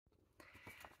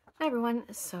Hi everyone.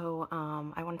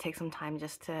 I want to take some time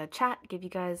just to chat, give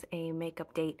you guys a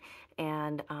makeup date,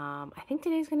 and I think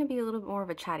today's going to be a little bit more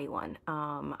of a chatty one.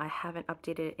 I haven't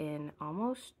updated in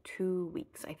almost 2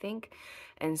 weeks, I think,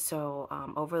 and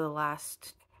over the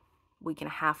last week and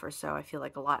a half or so, I feel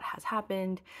like a lot has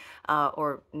happened,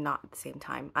 or not at the same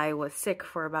time. I was sick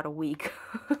for about a week,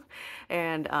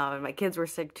 and my kids were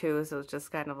sick too, so it's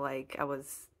just kind of like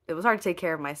it was hard to take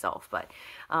care of myself, but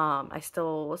I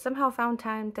still somehow found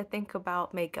time to think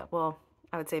about makeup. Well,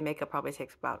 I would say makeup probably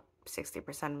takes about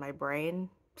 60% of my brain,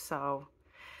 so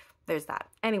there's that.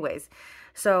 Anyways,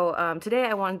 today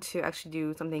I wanted to actually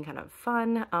do something kind of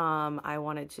fun. I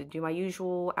wanted to do my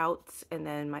usual outs and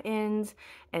then my ins,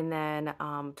 and then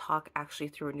talk actually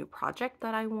through a new project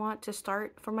that I want to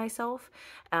start for myself,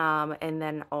 and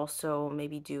then also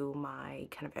maybe do my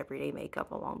kind of everyday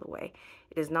makeup along the way.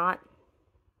 It is not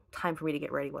time for me to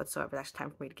get ready whatsoever. It's actually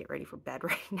time for me to get ready for bed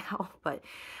right now, but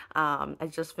I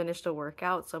just finished a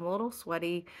workout, so I'm a little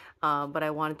sweaty, but I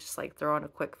want to just like throw on a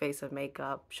quick face of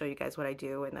makeup, show you guys what I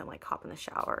do, and then like hop in the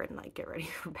shower and like get ready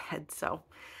for bed. So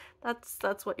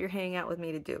that's what you're hanging out with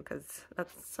me to do, because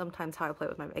that's sometimes how I play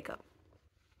with my makeup.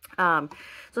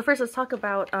 So first let's talk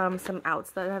about some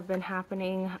outs that have been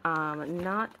happening.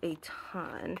 Not a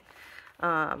ton.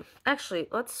 Actually,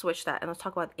 let's switch that and let's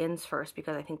talk about ins first,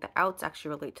 because I think the outs actually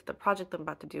relate to the project I'm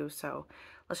about to do. So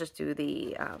let's just do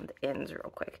the ins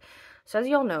real quick. So as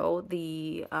you all know,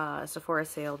 the Sephora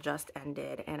sale just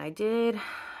ended, and I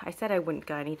said I wouldn't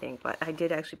get anything, but I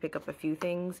did actually pick up a few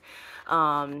things.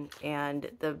 And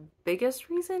the biggest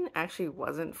reason actually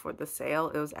wasn't for the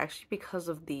sale. It was actually because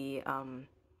of the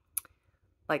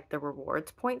like the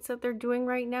rewards points that they're doing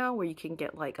right now, where you can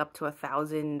get like up to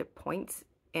 1,000 points.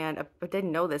 And I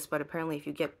didn't know this, but apparently if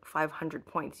you get 500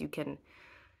 points, you can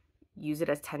use it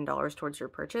as $10 towards your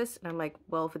purchase. And I'm like,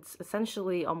 well, if it's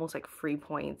essentially almost like free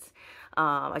points,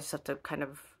 I just have to kind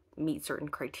of meet certain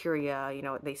criteria. You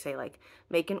know, they say like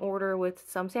make an order with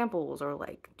some samples, or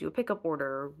like do a pickup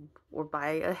order, or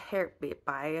buy a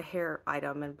hair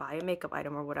item and buy a makeup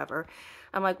item or whatever.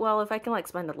 I'm like, well, if I can like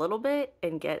spend a little bit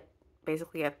and get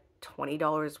basically a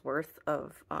 $20 worth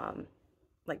of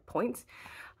like points,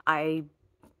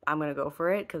 I'm gonna go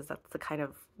for it, because that's the kind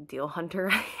of deal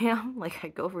hunter I am. Like, I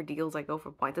go for deals, I go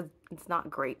for points. It's not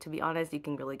great, to be honest. You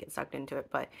can really get sucked into it,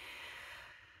 but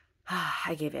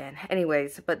I gave in.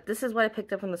 Anyways, but this is what I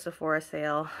picked up from the Sephora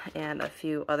sale, and a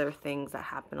few other things that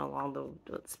happened along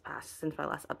since my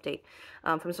last update.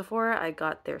 From Sephora, I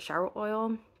got their shower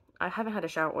oil. I haven't had a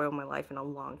shower oil in my life in a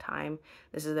long time.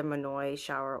 This is the Monoi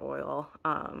shower oil.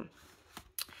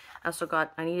 I also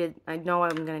got, I know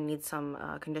I'm going to need some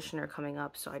conditioner coming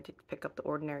up, so I did pick up the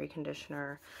Ordinary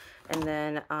conditioner. And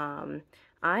then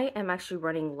I am actually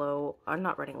running low. I'm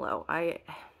not running low.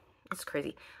 It's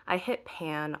crazy. I hit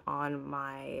pan on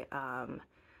my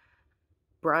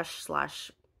brush slash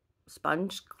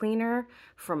sponge cleaner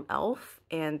from e.l.f.,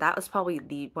 and that was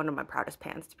probably one of my proudest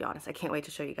pans, to be honest. I can't wait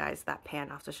to show you guys that pan.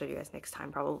 I'll have to show you guys next time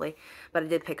probably, but I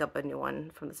did pick up a new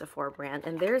one from the Sephora brand,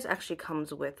 and theirs actually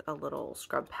comes with a little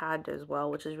scrub pad as well,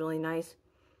 which is really nice,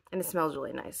 and it smells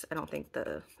really nice. I don't think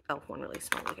the e.l.f. one really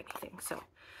smells like anything, so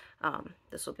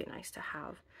this will be nice to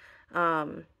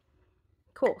have.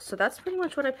 Cool. So that's pretty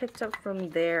much what I picked up from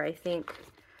there. I think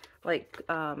like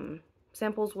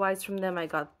samples wise from them, I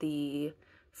got the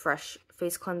Fresh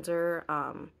face cleanser.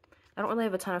 I don't really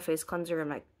have a ton of face cleanser in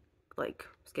my like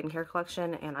skincare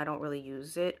collection, and I don't really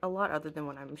use it a lot other than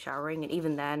when I'm showering, and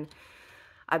even then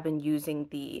I've been using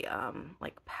the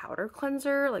like powder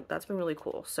cleanser. Like, that's been really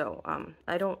cool. So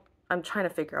I'm trying to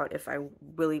figure out if I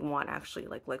really want actually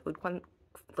like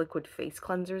liquid face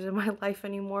cleansers in my life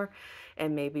anymore,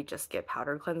 and maybe just get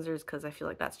powder cleansers, because I feel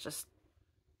like they're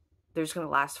just gonna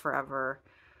last forever.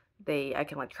 I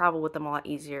can like travel with them a lot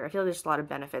easier. I feel like there's a lot of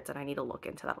benefits, and I need to look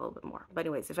into that a little bit more. But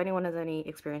anyways, if anyone has any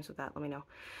experience with that, let me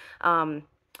know.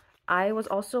 I was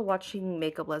also watching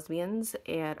Makeup Lesbians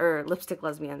or Lipstick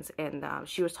Lesbians, and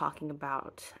she was talking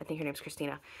about, I think her name's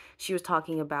Christina. She was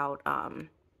talking about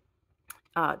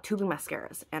tubing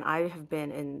mascaras, and I have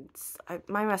been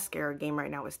my mascara game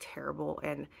right now is terrible,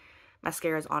 and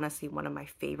mascara is honestly one of my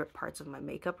favorite parts of my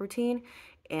makeup routine,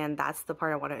 and that's the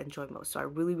part I want to enjoy most. So I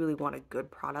really, really want a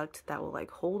good product that will like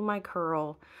hold my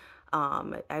curl.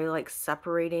 I like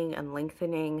separating and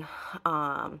lengthening,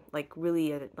 like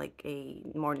really like a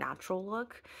more natural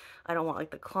look. I don't want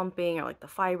like the clumping or like the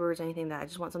fibers or anything. That I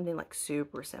just want something like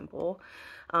super simple.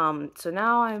 So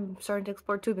now I'm starting to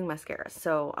explore tubing mascaras.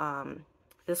 So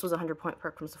this was a 100-point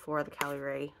perk from Sephora, the Cali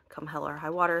Ray Come Hell or High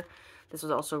Water. This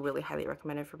was also really highly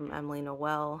recommended from Emily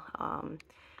Noel.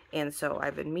 And so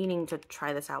I've been meaning to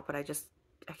try this out, but I just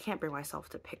I can't bring myself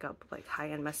to pick up like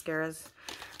high-end mascaras.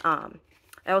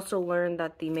 I also learned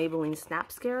that the Maybelline Snap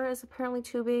Mascara is apparently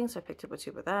tubing, so I picked up a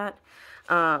tube of that.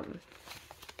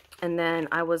 And then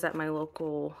I was at my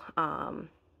local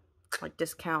like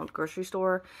discount grocery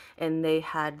store, and they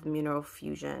had Mineral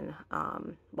Fusion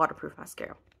waterproof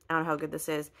mascara. I don't know how good this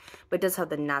is, but it does have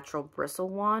the natural bristle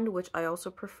wand, which I also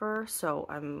prefer, so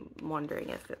I'm wondering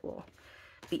if it will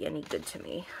be any good to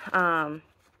me. Then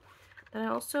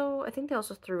I think they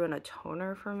also threw in a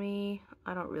toner for me.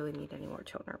 I don't really need any more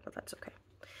toner, but that's okay.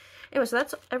 Anyway, so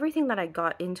that's everything that I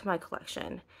got into my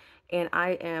collection, and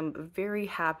I am very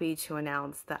happy to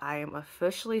announce that I am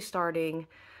officially starting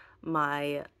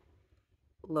my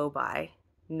low buy,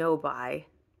 no buy,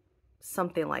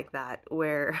 something like that,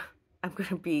 where I'm going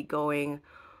to be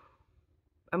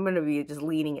just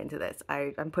leaning into this.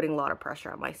 I'm putting a lot of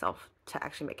pressure on myself to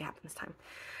actually make it happen this time.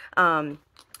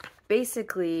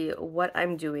 Basically, what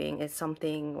I'm doing is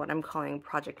what I'm calling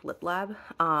Project Lip Lab.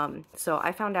 So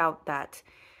I found out that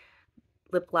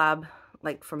Lip Lab,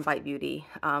 like from Bite Beauty,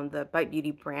 the Bite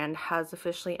Beauty brand has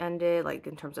officially ended, like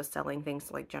in terms of selling things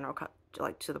to like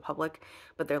to the public,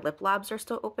 but their lip labs are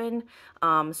still open.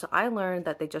 So I learned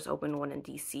that they just opened one in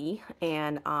DC,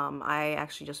 and I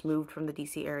actually just moved from the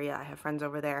DC area. I have friends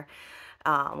over there.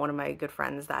 One of my good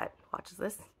friends that watches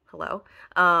this, hello.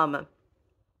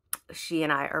 She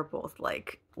and I are both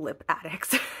like lip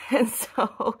addicts, and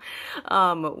so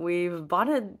we've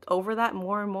bonded over that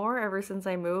more and more ever since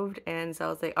I moved. And so I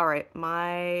was like, all right,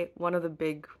 one of the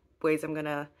big ways I'm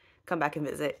gonna come back and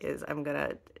visit is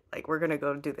we're gonna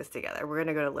go do this together. We're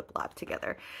gonna go to Lip Lab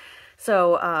together.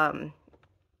 So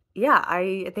yeah,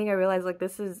 I think I realized like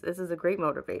this is a great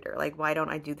motivator. Like, why don't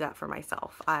I do that for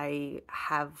myself? I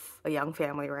have a young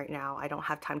family right now. I don't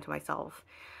have time to myself.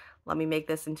 Let me make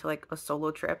this into like a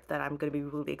solo trip that I'm going to be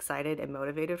really excited and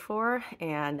motivated for.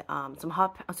 And so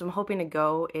I'm hoping to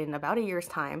go in about a year's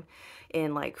time,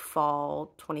 in like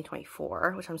fall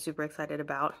 2024, which I'm super excited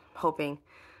about. Hoping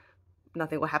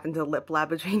nothing will happen to the Lip Lab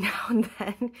between now and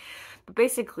then. But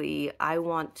basically, I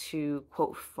want to,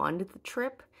 quote, fund the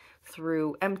trip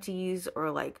through empties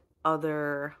or like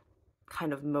other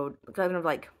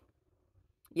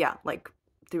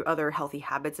through other healthy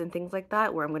habits and things like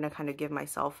that, where I'm going to kind of give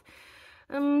myself,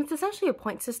 it's essentially a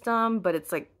point system, but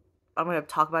it's like, I'm going to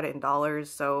talk about it in dollars.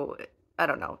 So I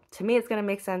don't know. To me, it's going to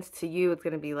make sense. To you, it's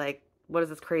going to be like, what is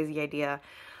this crazy idea?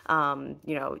 You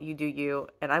know, you do you,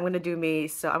 and I'm going to do me.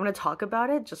 So I'm going to talk about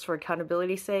it just for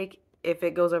accountability's sake. If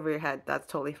it goes over your head, that's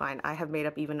totally fine. I have made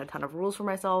up even a ton of rules for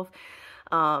myself.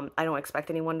 I don't expect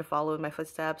anyone to follow in my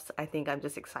footsteps. I think I'm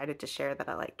just excited to share that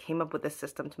I like came up with this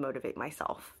system to motivate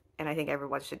myself. And I think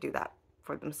everyone should do that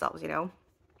for themselves, you know?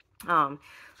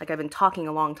 Like I've been talking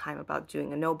a long time about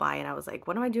doing a no buy, and I was like,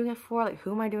 what am I doing it for? Like,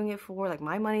 who am I doing it for? Like,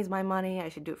 my money's my money. I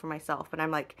should do it for myself. But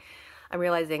I'm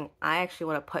realizing I actually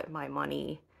want to put my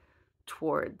money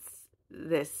towards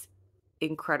this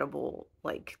incredible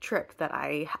like trip that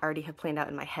I already have planned out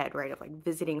in my head, right? Of like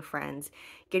visiting friends,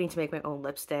 getting to make my own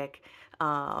lipstick.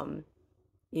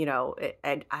 You know,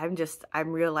 and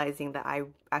I'm realizing that I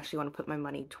actually want to put my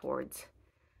money towards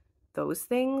those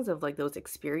things, of like those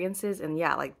experiences. And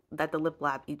yeah, like that the Lip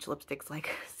Lab, each lipstick's like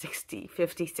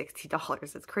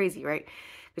 $60. It's crazy, right?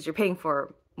 Because you're paying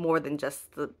for more than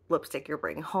just the lipstick you're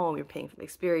bringing home. You're paying for the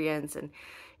experience and,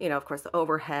 you know, of course the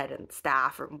overhead and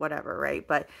staff or whatever, right?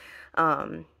 But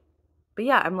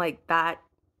yeah, I'm like, that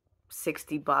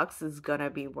 $60 is gonna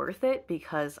be worth it,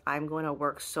 because I'm going to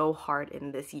work so hard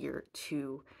in this year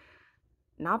to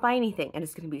not buy anything. And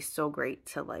it's gonna be so great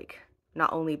to like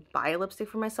not only buy a lipstick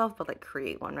for myself, but like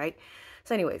create one, right?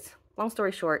 So anyways, long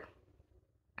story short,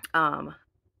 I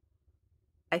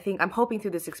think I'm hoping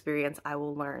through this experience I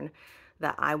will learn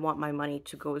that I want my money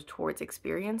to go towards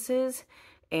experiences,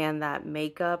 and that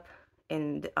makeup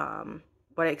and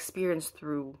what I experienced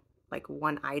through like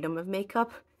one item of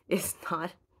makeup is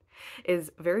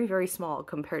very, very small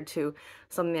compared to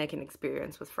something I can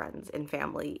experience with friends and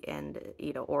family, and,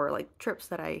 you know, or like trips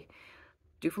that I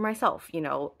do for myself, you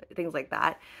know, things like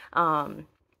that.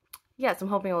 Yeah, so I'm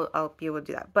hoping I'll be able to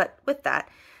do that. But with that,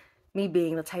 me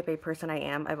being the type A person I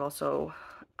am, I've also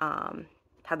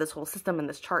had this whole system and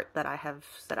this chart that I have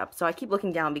set up. So I keep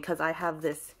looking down because I have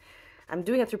this, I'm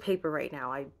doing it through paper right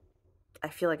now. I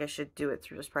feel like I should do it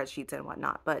through the spreadsheets and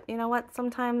whatnot, but you know what?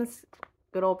 Sometimes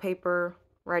good old paper,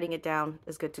 writing it down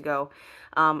is good to go.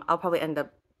 I'll probably end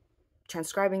up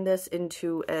transcribing this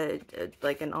into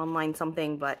like an online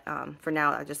something, but for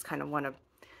now I just kind of want to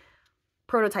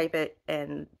prototype it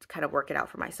and kind of work it out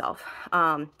for myself.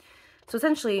 So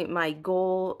essentially my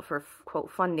goal for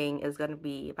quote funding is going to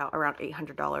be about around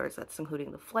 $800. That's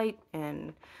including the flight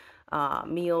and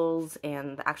meals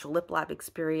and the actual lip lab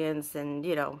experience, and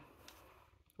you know,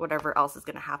 whatever else is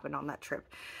going to happen on that trip.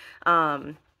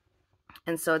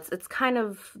 And so it's kind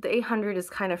of, the 800 is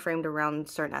kind of framed around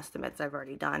certain estimates I've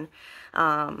already done.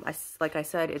 Like I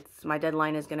said, my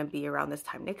deadline is going to be around this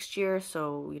time next year.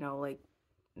 So, you know, like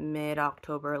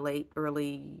mid-October,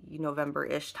 early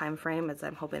November-ish time frame, as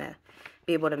I'm hoping to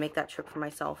be able to make that trip for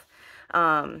myself.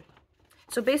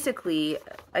 So basically,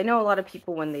 I know a lot of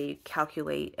people, when they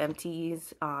calculate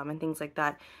empties and things like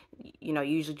that, you know,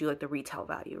 you usually do like the retail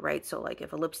value, right? So like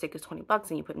if a lipstick is 20 bucks,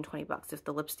 and you put in 20 bucks. If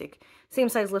the lipstick, same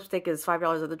size lipstick, is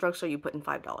 $5 at the drugstore, you put in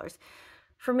 $5.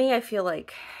 For me, I feel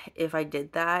like if I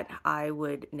did that, I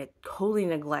would totally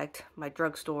neglect my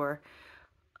drugstore,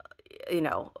 you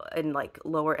know, and like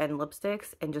lower end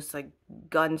lipsticks, and just like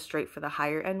gun straight for the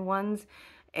higher end ones.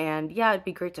 And yeah, it'd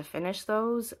be great to finish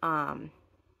those.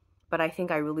 But I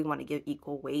think I really want to give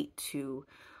equal weight to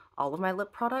all of my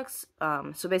lip products.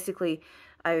 So basically,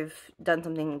 I've done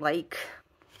something like,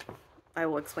 I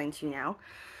will explain to you now.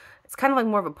 It's kind of like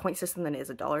more of a point system than it is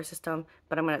a dollar system,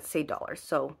 but I'm going to say dollars.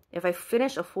 So if I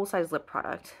finish a full-size lip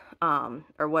product,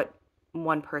 or what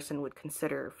one person would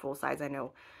consider full-size, I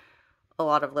know a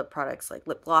lot of lip products like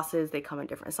lip glosses, they come in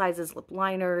different sizes, lip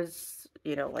liners,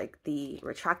 you know, like the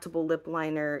retractable lip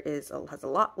liner has a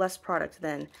lot less product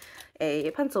than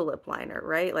a pencil lip liner,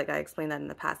 right? Like I explained that in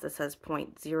the past. This says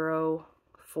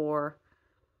 0.04,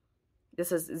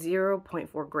 this is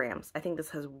 0.4 grams. I think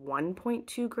this has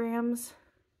 1.2 grams.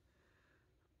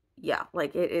 Yeah,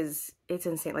 like it's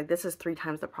insane. Like this is 3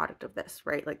 times the product of this,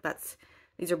 right? Like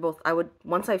these are both,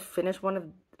 once I finish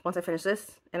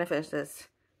this and I finish this,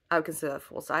 I would consider that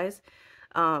full size.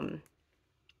 So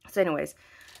anyways,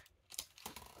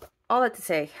 all that to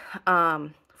say,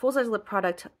 full size lip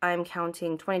product, I'm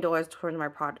counting $20 towards my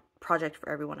project for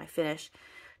every one I finish.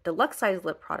 Deluxe size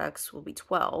lip products will be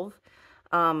 $12.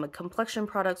 Complexion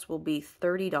products will be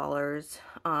 $30.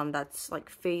 That's like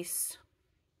face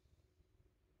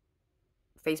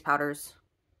powders,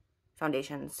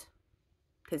 foundations,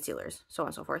 concealers, so on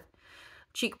and so forth.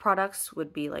 Cheek products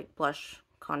would be like blush,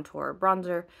 contour,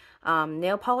 bronzer.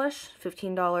 Nail polish,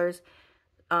 $15.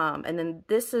 And then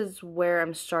this is where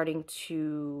I'm starting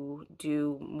to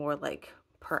do more like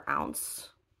per ounce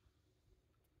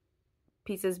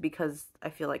pieces, because I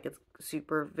feel like it's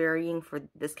super varying for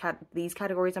these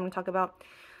categories I'm going to talk about.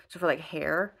 So for like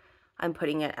hair, I'm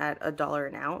putting it at $1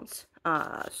 an ounce.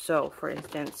 So for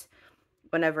instance,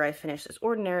 whenever I finish this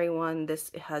ordinary one,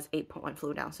 it has 8.1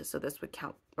 fluid ounces, so this would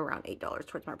count around $8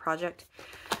 towards my project.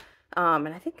 And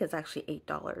I think it's actually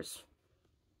 $8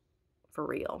 for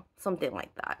real, something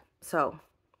like that. So,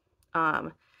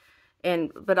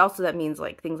 but also that means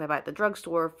like things I buy at the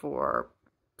drugstore for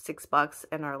 $6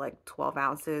 and are like 12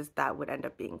 ounces, that would end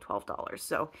up being $12.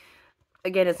 So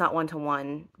again, it's not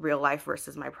one-to-one real life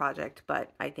versus my project,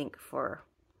 but I think for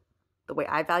the way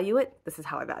I value it, this is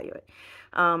how I value it.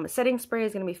 Setting spray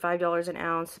is going to be $5 an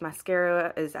ounce.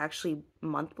 Mascara is actually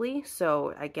monthly,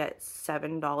 so I get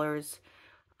 $7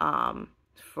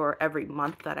 for every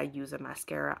month that I use a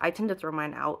mascara. I tend to throw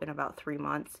mine out in about 3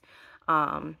 months.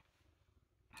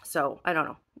 So I don't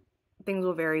know. Things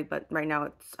will vary, but right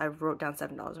now I wrote down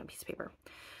 $7 on a piece of paper.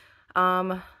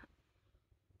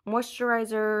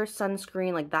 Moisturizer,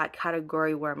 sunscreen, like that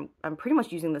category where I'm pretty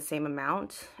much using the same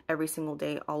amount every single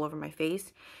day all over my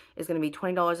face, is going to be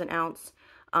 $20 an ounce.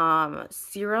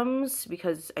 Serums,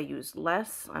 because I use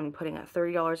less, I'm putting at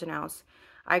 $30 an ounce.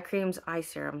 Eye creams, eye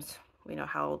serums, we know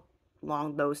how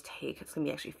long those take. It's going to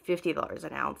be actually $50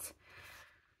 an ounce.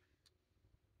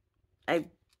 I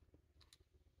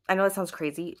know that sounds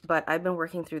crazy, but I've been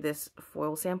working through this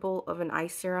foil sample of an eye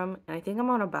serum, and I think I'm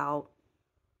on about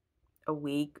a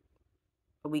week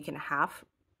and a half.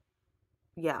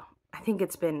 Yeah, I think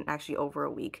it's been actually over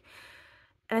a week.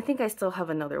 And I think I still have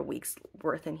another week's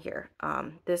worth in here.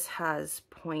 This has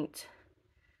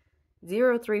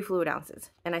 0.03 fluid ounces.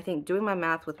 And I think doing my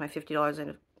math with my $50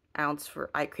 an ounce for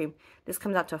eye cream, this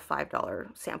comes out to a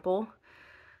 $5 sample.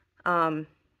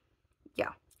 Yeah,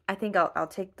 I think I'll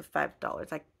take the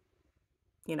 $5.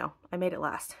 I made it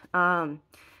last.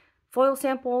 Foil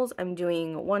samples, I'm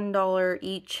doing $1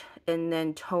 each, and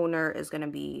then toner is going to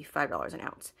be $5 an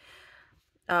ounce.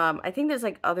 I think there's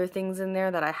like other things in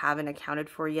there that I haven't accounted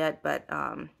for yet, but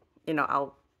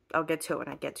I'll get to it when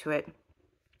I get to it.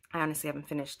 I honestly haven't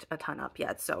finished a ton up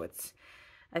yet, so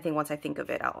I think once I think of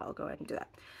it, I'll go ahead and do that.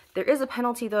 There is a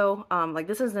penalty though. Like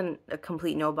this isn't a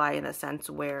complete no buy in the sense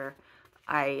where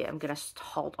I am gonna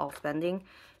halt all spending,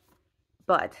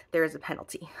 but there is a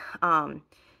penalty.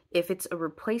 If it's a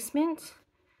replacement,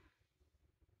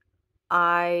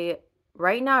 I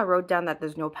right now I wrote down that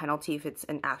there's no penalty if it's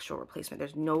an actual replacement.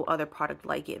 There's no other product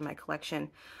like it in my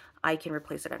collection. I can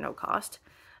replace it at no cost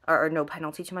or no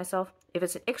penalty to myself. If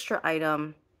it's an extra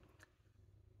item,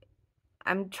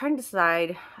 I'm trying to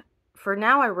decide. For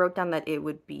now, I wrote down that it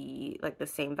would be like the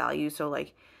same value. So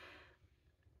like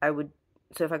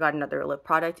so if I got another lip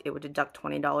product, it would deduct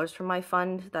 $20 from my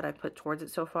fund that I put towards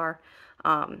it so far.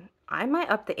 I might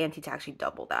up the ante to actually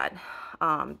double that,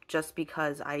 just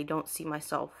because I don't see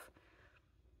myself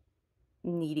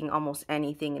needing almost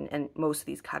anything in most of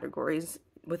these categories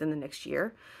within the next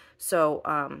year. So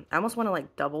I almost want to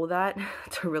like double that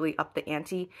to really up the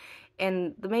ante.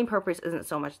 And the main purpose isn't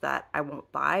so much that I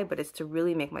won't buy, but it's to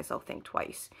really make myself think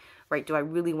twice, right? Do I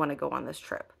really want to go on this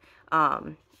trip?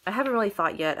 I haven't really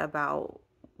thought yet about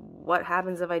what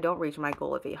happens if I don't reach my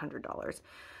goal of $800.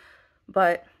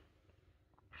 But,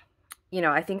 you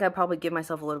know, I think I'd probably give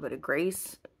myself a little bit of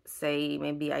grace. Say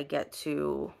maybe I get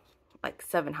to like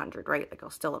 700, right? Like I'll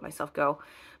still let myself go.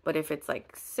 But if it's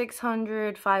like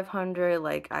 600, 500,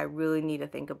 like I really need to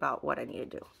think about what I need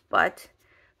to do. But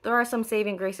there are some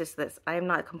saving graces to this. I am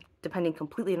not depending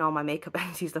completely on all my makeup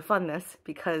entities to fund this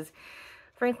because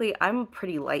frankly, I'm a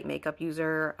pretty light makeup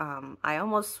user.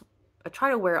 I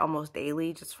try to wear it almost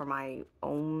daily just for my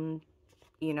own,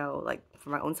 you know, like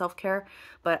for my own self-care,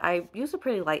 but I use a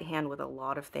pretty light hand with a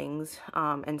lot of things.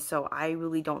 And so I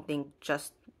really don't think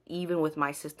just even with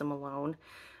my system alone,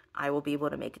 I will be able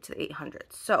to make it to the 800.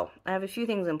 So I have a few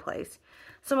things in place.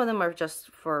 Some of them are just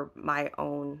for my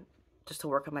own, just to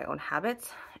work on my own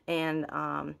habits. And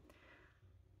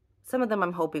some of them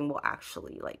I'm hoping will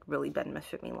actually like really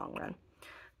benefit me long run.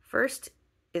 First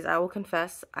is I will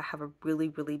confess I have a really,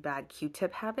 really bad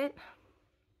Q-tip habit.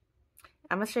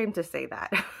 I'm ashamed to say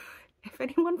that. If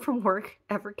anyone from work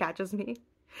ever catches me,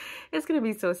 it's gonna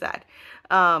be so sad.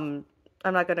 I'm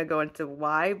not gonna go into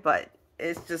why, but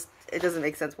it's just, it doesn't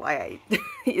make sense why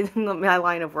in my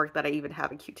line of work that I even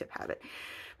have a Q-tip habit.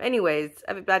 Anyways,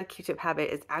 I have a bad Q-tip habit.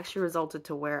 It's actually resulted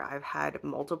to where I've had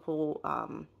multiple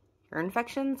ear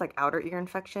infections, like outer ear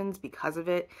infections because of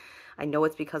it. I know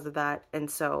it's because of that. And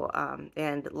so,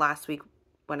 and last week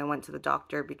when I went to the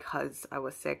doctor because I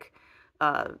was sick,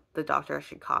 the doctor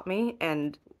actually caught me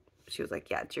and she was like,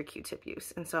 yeah, it's your Q-tip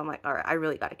use. And so I'm like, all right, I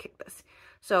really got to kick this.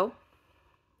 So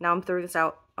now I'm throwing this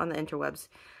out on the interwebs.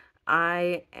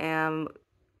 I am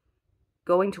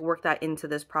going to work that into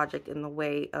this project in the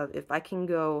way of if I can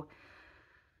go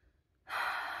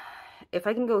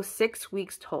 6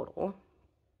 weeks total,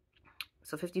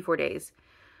 so 54 days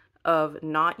of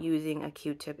not using a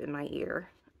Q-tip in my ear,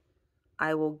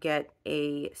 I will get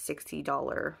a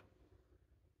 $60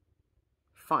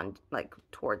 fund, like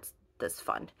towards this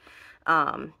fund.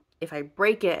 If I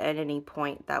break it at any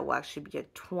point, that will actually be a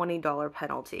 $20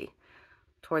 penalty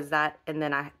towards that, and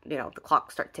then the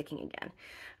clock start ticking again.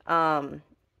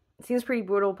 It seems pretty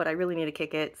brutal, but I really need to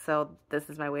kick it, so this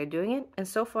is my way of doing it. And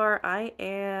so far, I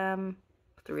am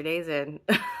 3 days in,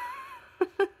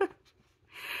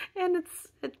 and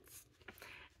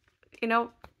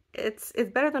it's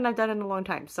better than I've done in a long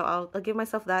time. So I'll give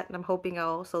myself that, and I'm hoping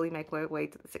I'll slowly make my way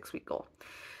to the 6-week goal.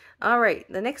 All right,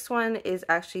 the next one is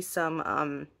actually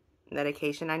some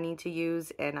medication I need to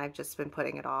use, and I've just been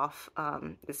putting it off.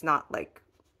 It's not like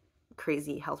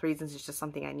crazy health reasons, it's just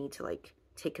something I need to like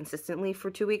take consistently for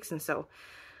 2 weeks, and so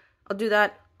I'll do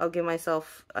that. I'll give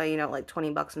myself like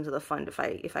 $20 into the fund if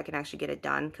I can actually get it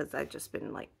done, because I've just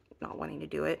been like not wanting to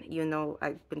do it, even though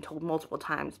I've been told multiple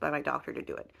times by my doctor to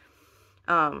do it.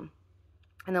 And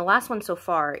the last one so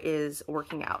far is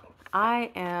working out.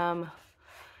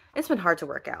 It's been hard to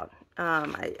work out.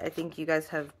 I think you guys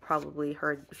have probably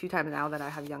heard a few times now that I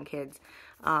have young kids.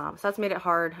 So that's made it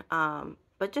hard.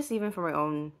 But just even for my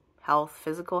own health,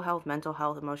 physical health, mental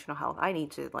health, emotional health, I need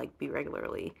to like be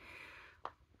regularly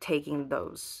taking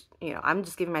those, I'm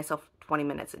just giving myself 20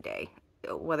 minutes a day,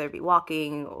 whether it be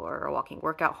walking or a walking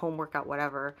workout, home workout,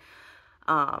 whatever.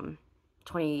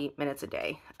 20 minutes a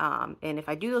day. And if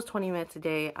I do those 20 minutes a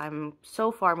day, I'm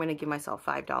going to give myself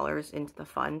 $5 into the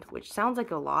fund, which sounds like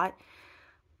a lot,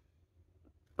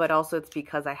 but also it's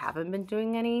because I haven't been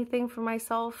doing anything for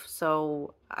myself.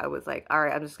 So I was like, all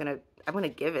right, I'm going to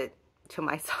give it to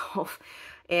myself.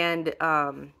 And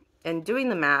doing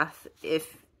the math,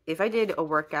 if I did a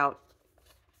workout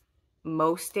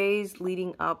most days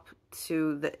leading up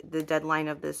to the deadline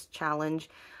of this challenge,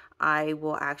 I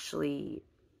will actually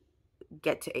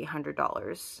get to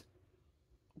 $800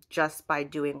 just by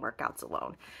doing workouts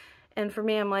alone. And for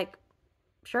me, I'm like,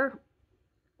 sure,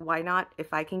 why not?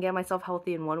 If I can get myself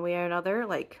healthy in one way or another,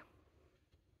 like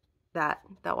that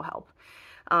will help.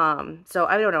 So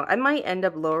I don't know. I might end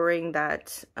up lowering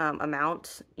that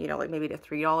amount, you know, like maybe to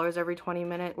 $3 every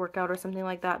 20-minute workout or something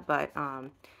like that. But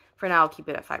for now, I'll keep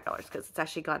it at $5 because it's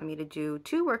actually gotten me to do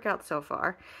 2 workouts so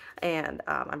far, and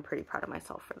I'm pretty proud of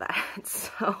myself for that.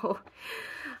 So,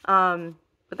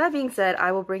 with that being said,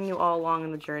 I will bring you all along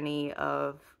in the journey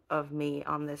of me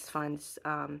on this fund.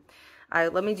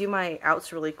 Let me do my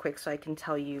outs really quick so I can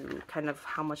tell you kind of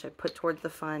how much I put towards the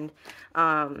fund.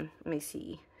 Let me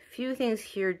see. A few things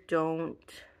here don't,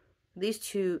 these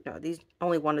two, no, these,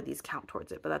 only one of these count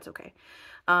towards it, but that's okay.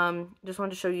 Just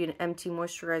wanted to show you an empty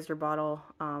moisturizer bottle.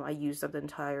 I used up the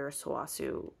entire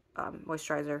Soasu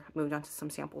moisturizer. Moved on to some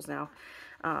samples now.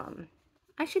 I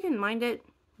actually didn't mind it.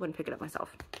 Wouldn't pick it up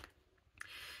myself.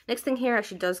 Next thing here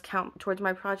actually does count towards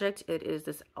my project. It is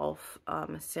this e.l.f.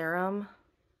 Serum.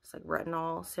 It's like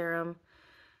retinol serum.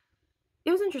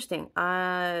 It was interesting.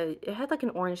 It had like an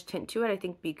orange tint to it, I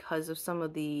think because of some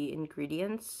of the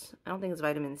ingredients. I don't think it's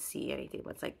vitamin C anything,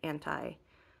 but it's like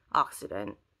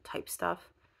antioxidant type stuff.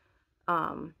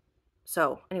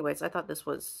 So anyways, I thought this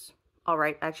was all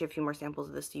right. I actually have a few more samples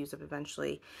of this to use up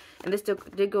eventually. And this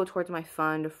did go towards my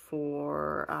fund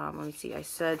for, let me see, I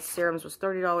said serums was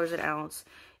 $30 an ounce.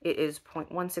 It is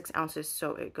 0.16 ounces,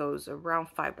 so it goes around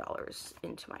 $5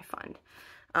 into my fund.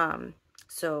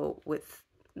 So with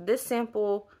this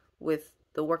sample, with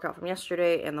the workout from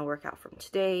yesterday and the workout from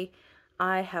today,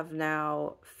 I have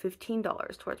now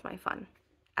 $15 towards my fund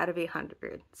out of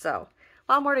 800. So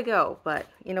a lot more to go, but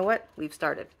you know what? We've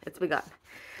started. It's begun.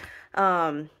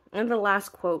 And the last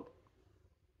quote,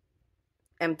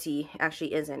 empty,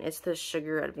 actually isn't. It's the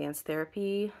Sugar Advanced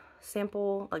Therapy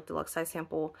sample, like deluxe size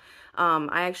sample.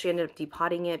 I actually ended up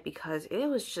depotting it because it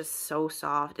was just so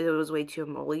soft. It was way too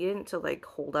emollient to like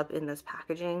hold up in this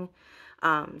packaging.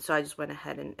 So I just went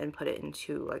ahead and put it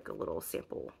into like a little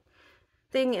sample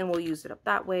thing, and we'll use it up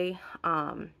that way.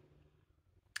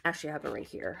 Actually I have it right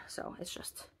here, so it's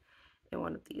just in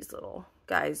one of these little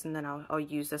guys, and then I'll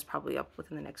use this probably up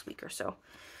within the next week or so.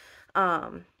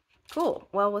 Cool.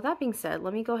 Well, with that being said,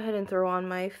 let me go ahead and throw on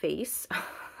my face.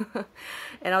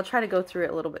 And I'll try to go through it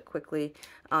a little bit quickly,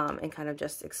 and kind of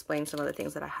just explain some of the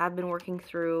things that I have been working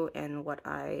through and what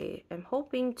I am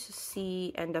hoping to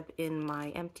see end up in my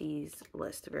empties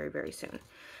list very, very soon.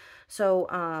 So,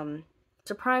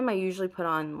 to prime, I usually put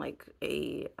on like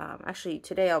a, actually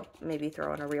today I'll maybe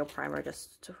throw in a real primer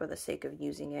just for the sake of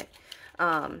using it.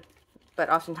 But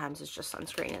oftentimes it's just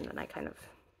sunscreen, and then I kind of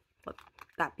let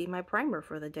that be my primer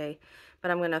for the day.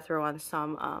 But I'm going to throw on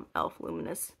some e.l.f.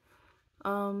 Luminous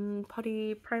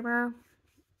putty primer.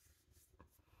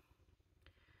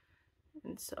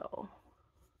 And so,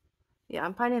 yeah,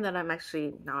 I'm finding that I'm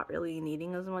actually not really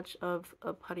needing as much of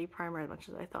a putty primer as much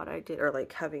as I thought I did, or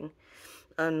like having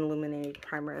an illuminated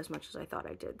primer as much as I thought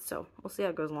I did. So we'll see how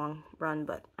it goes long run,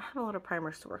 but I have a lot of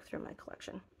primers to work through in my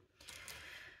collection.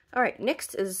 All right,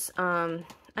 next is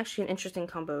actually an interesting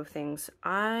combo of things.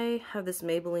 I have this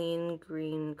Maybelline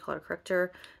green color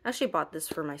corrector. I actually bought this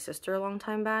for my sister a long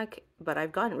time back, but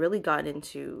I've really gotten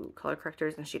into color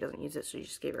correctors, and she doesn't use it, so she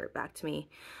just gave it right back to me.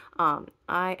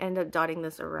 I end up dotting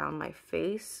this around my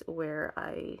face where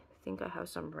I think I have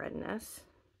some redness.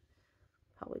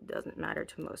 Probably doesn't matter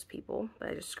to most people, but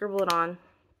I just scribble it on.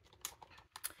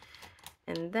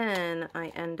 And then I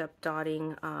end up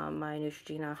dotting my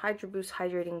Neutrogena Hydro Boost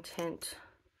Hydrating Tint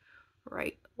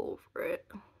right over it.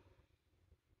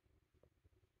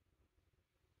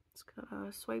 Just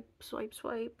gonna swipe, swipe,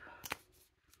 swipe.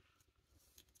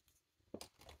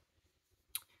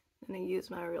 And I use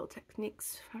my Real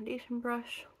Techniques foundation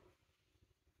brush.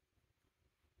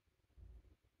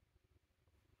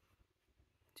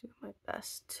 Do my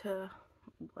best to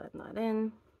blend that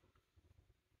in.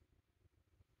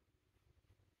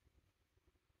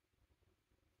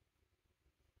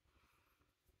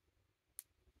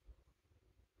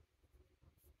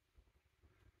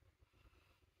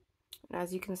 And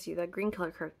as you can see, that green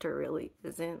color corrector really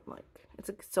isn't like, it's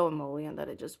like so emollient that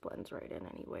it just blends right in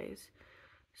anyways.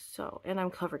 So, and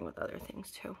I'm covering with other things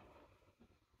too.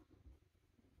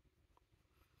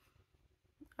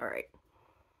 All right.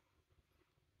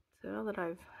 So now that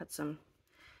I've had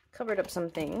covered up some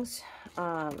things,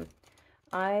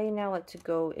 I now like to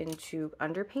go into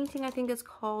underpainting, I think it's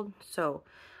called. So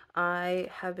I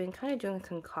have been kind of doing a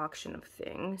concoction of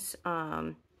things.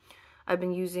 I've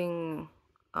been using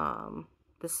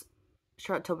this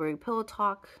Charlotte Tilbury Pillow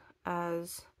Talk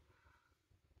as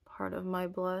part of my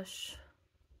blush.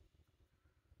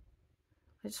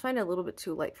 I just find it a little bit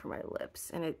too light for my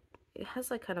lips, and it has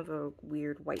like kind of a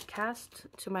weird white cast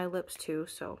to my lips too.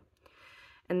 So,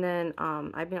 and then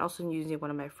I've been also using one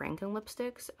of my Franken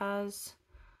lipsticks as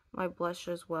my blush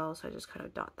as well, so I just kind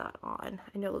of dot that on.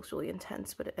 I know it looks really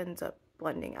intense, but it ends up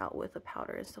blending out with the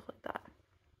powder and stuff like that.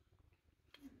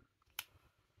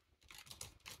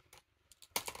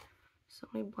 So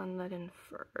let me blend that in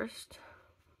first.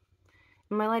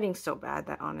 My lighting's so bad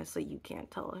that honestly you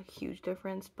can't tell a huge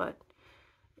difference, but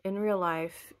in real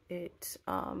life it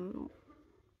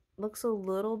looks a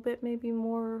little bit maybe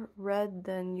more red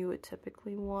than you would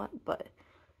typically want, but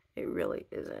it really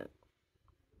isn't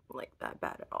like that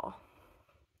bad at all.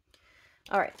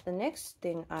 Alright, the next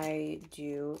thing I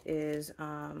do is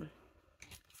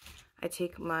I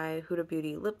take my Huda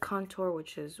Beauty lip contour,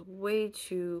 which is way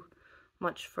too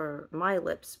much for my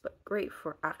lips, but great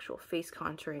for actual face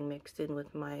contouring, mixed in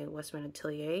with my Westman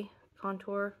Atelier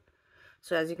contour.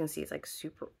 So as you can see, it's like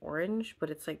super orange,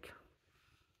 but it's like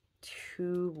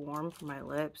too warm for my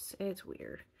lips. It's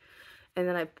weird. And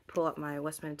then I pull up my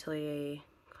Westman Atelier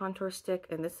contour stick,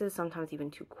 and this is sometimes even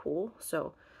too cool,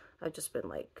 so I've just been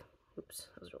like, oops,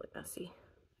 that was really messy.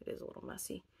 It is a little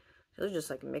messy. So just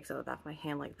like mix it on the back of my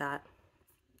hand like that.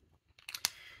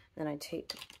 Then I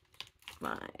take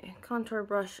my contour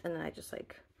brush, and then I just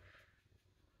like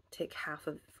take half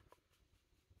of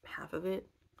it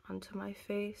onto my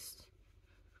face.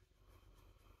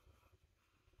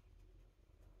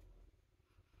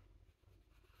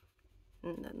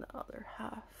 And then the other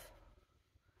half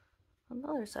on the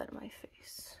other side of my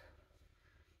face.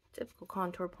 Typical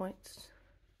contour points.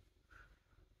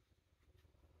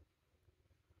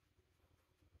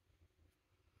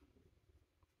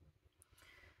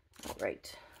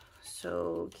 Alright,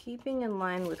 so keeping in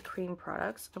line with cream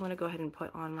products, I'm going to go ahead and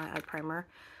put on my eye primer.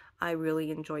 I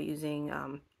really enjoy using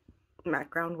matte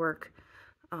groundwork.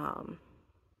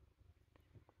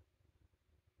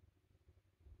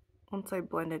 Once I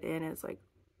blend it in, it's like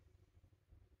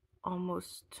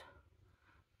almost,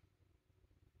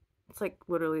 it's like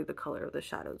literally the color of the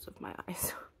shadows of my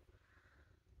eyes.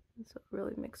 So it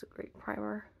really makes a great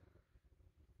primer.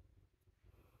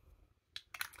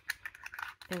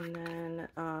 And then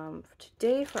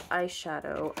today for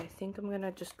eyeshadow, I think I'm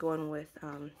gonna just go in with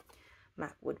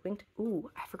matte wood winked.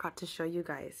 Ooh, I forgot to show you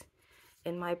guys.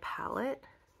 In my palette,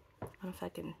 I don't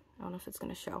know if it's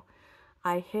gonna show.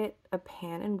 I hit a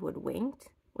pan in wood winked,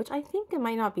 which I think it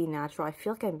might not be natural. I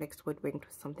feel like I mixed wood winked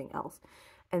with something else.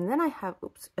 And then I have,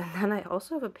 and then I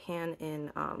also have a pan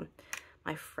in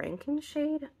my Franken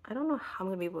shade. I don't know how I'm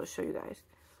gonna be able to show you guys.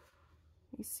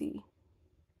 Let me see.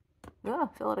 Ah,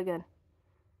 fill it again.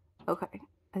 Okay,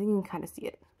 I think you can kind of see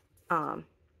it.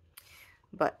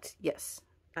 But yes,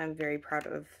 I'm very proud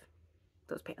of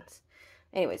those pans.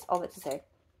 Anyways, all that to say,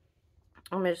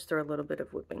 I'm gonna just throw a little bit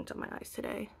of wood winked on my eyes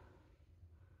today.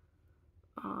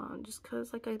 Just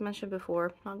because, like I mentioned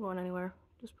before, not going anywhere.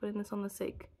 Just putting this on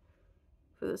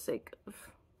for the sake of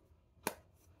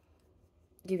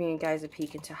giving you guys a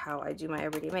peek into how I do my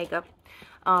everyday makeup.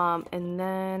 And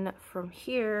then from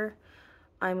here,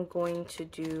 I'm going to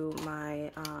do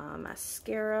my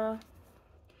mascara.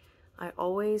 I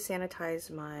always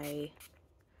sanitize my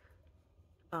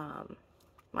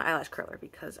my eyelash curler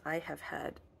because I have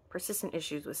had persistent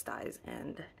issues with styes,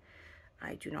 and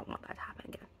I do not want that to happen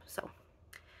again. So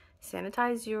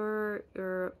sanitize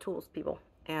your tools, people,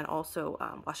 and also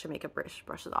wash your makeup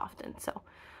brushes often. So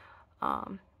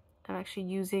I'm actually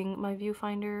using my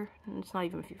viewfinder, and it's not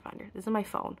even a viewfinder. This is my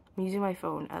phone. I'm using my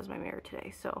phone as my mirror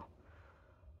today, so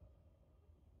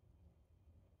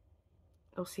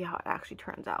you'll see how it actually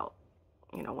turns out,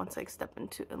 you know, once I step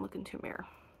into and look into a mirror.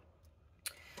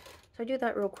 So I do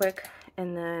that real quick,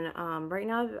 and then right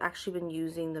now I've actually been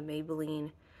using the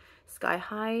Maybelline Sky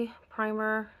High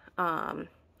primer,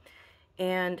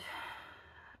 and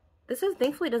this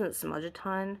thankfully doesn't smudge a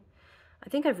ton. I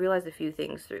think I've realized a few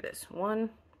things through this. One,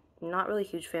 not really a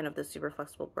huge fan of this super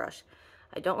flexible brush.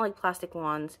 I don't like plastic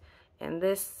wands, and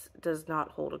this does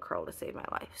not hold a curl to save my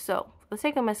life. So for the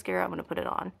sake of mascara, I'm going to put it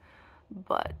on.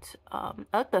 But I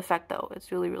like the effect though.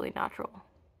 It's really, really natural.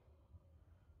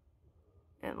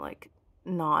 And like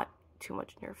not too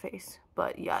much in your face.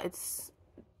 But yeah, it's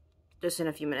just in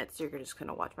a few minutes you're just going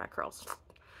to watch my curls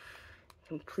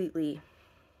completely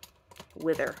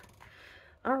wither.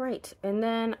 Alright, and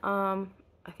then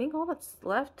I think all that's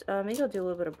left, maybe I'll do a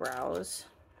little bit of brows.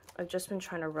 I've just been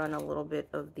trying to run a little bit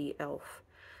of the e.l.f.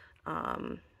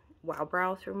 Wow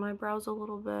Brow through my brows a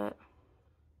little bit.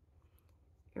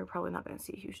 You're probably not going to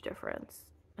see a huge difference.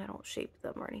 I don't shape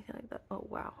them or anything like that. Oh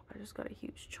wow, I just got a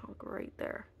huge chunk right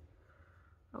there.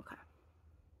 Okay.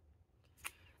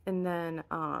 And then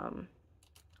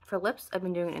for lips, I've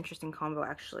been doing an interesting combo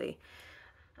actually.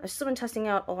 I've still been testing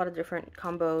out a lot of different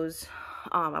combos.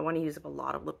 I want to use up a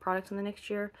lot of lip products in the next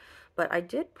year, but I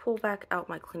did pull back out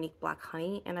my Clinique Black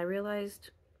Honey, and I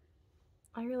realized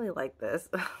I really like this.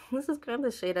 This is kind of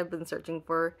the shade I've been searching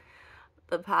for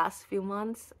the past few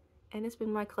months, and it's been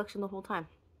in my collection the whole time.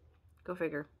 Go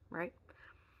figure, right?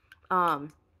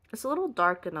 It's a little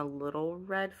dark and a little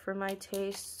red for my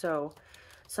taste, so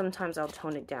sometimes I'll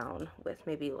tone it down with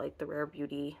maybe like the Rare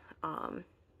Beauty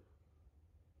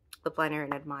lip liner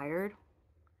in Admired.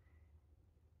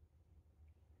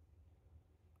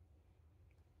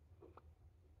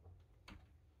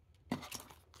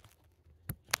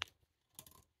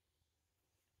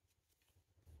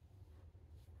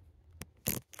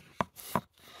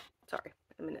 Sorry,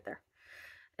 a minute there.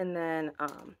 And then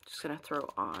just gonna throw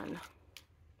on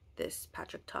this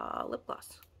Patrick Ta lip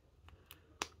gloss.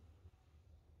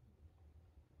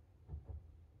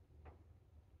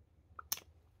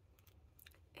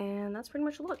 And that's pretty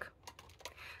much the look.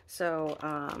 So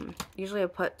usually I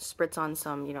put spritz on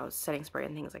some, you know, setting spray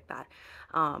and things like that.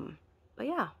 But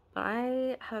yeah,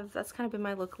 that's kind of been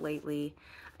my look lately.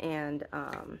 And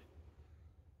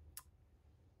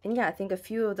yeah, I think a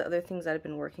few of the other things that I've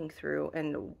been working through,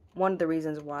 and one of the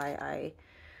reasons why I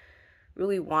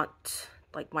really want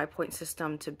like my point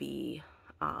system to be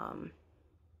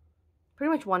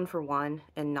pretty much 1-for-1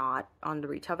 and not on the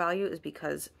retail value is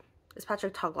because this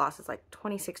Patrick Ta gloss is like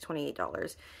 $26,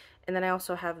 $28. And then I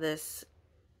also have this,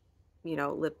 you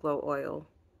know, lip glow oil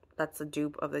that's a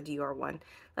dupe of the Dior one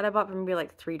that I bought for maybe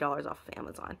like $3 off of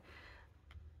Amazon.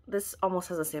 This almost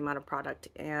has the same amount of product,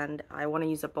 and I want to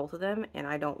use up both of them, and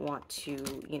I don't want to,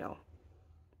 you know,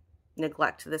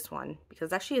 neglect this one because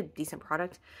it's actually a decent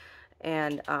product,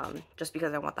 and just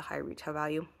because I want the high retail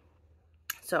value.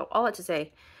 So all that to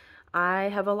say, I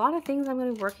have a lot of things I'm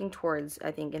going to be working towards,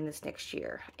 I think, in this next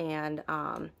year, and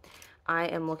I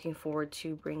am looking forward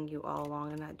to bring you all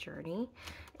along in that journey.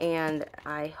 And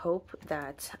I hope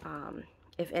that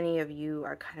if any of you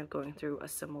are kind of going through a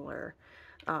similar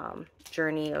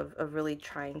journey of really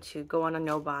trying to go on a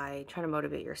no-buy, trying to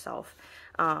motivate yourself,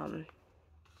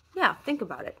 yeah, think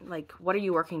about it. Like, what are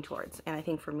you working towards? And I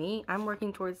think for me, I'm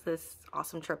working towards this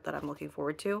awesome trip that I'm looking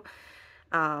forward to.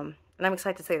 And I'm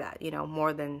excited to say that, you know,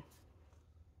 more than,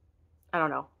 I don't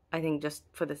know. I think just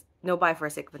for this no-buy for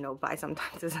the sake of a no-buy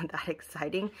sometimes isn't that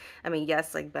exciting. I mean,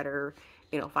 yes, like better,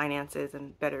 you know, finances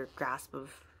and better grasp of,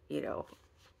 you know,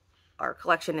 our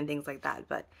collection and things like that.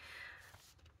 But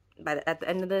at the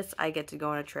end of this, I get to go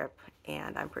on a trip,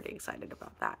 and I'm pretty excited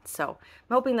about that. So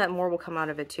I'm hoping that more will come out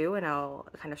of it too, and I'll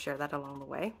kind of share that along the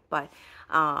way. But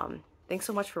thanks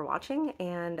so much for watching,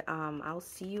 and I'll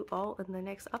see you all in the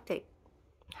next update.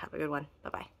 Have a good one.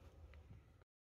 Bye-bye.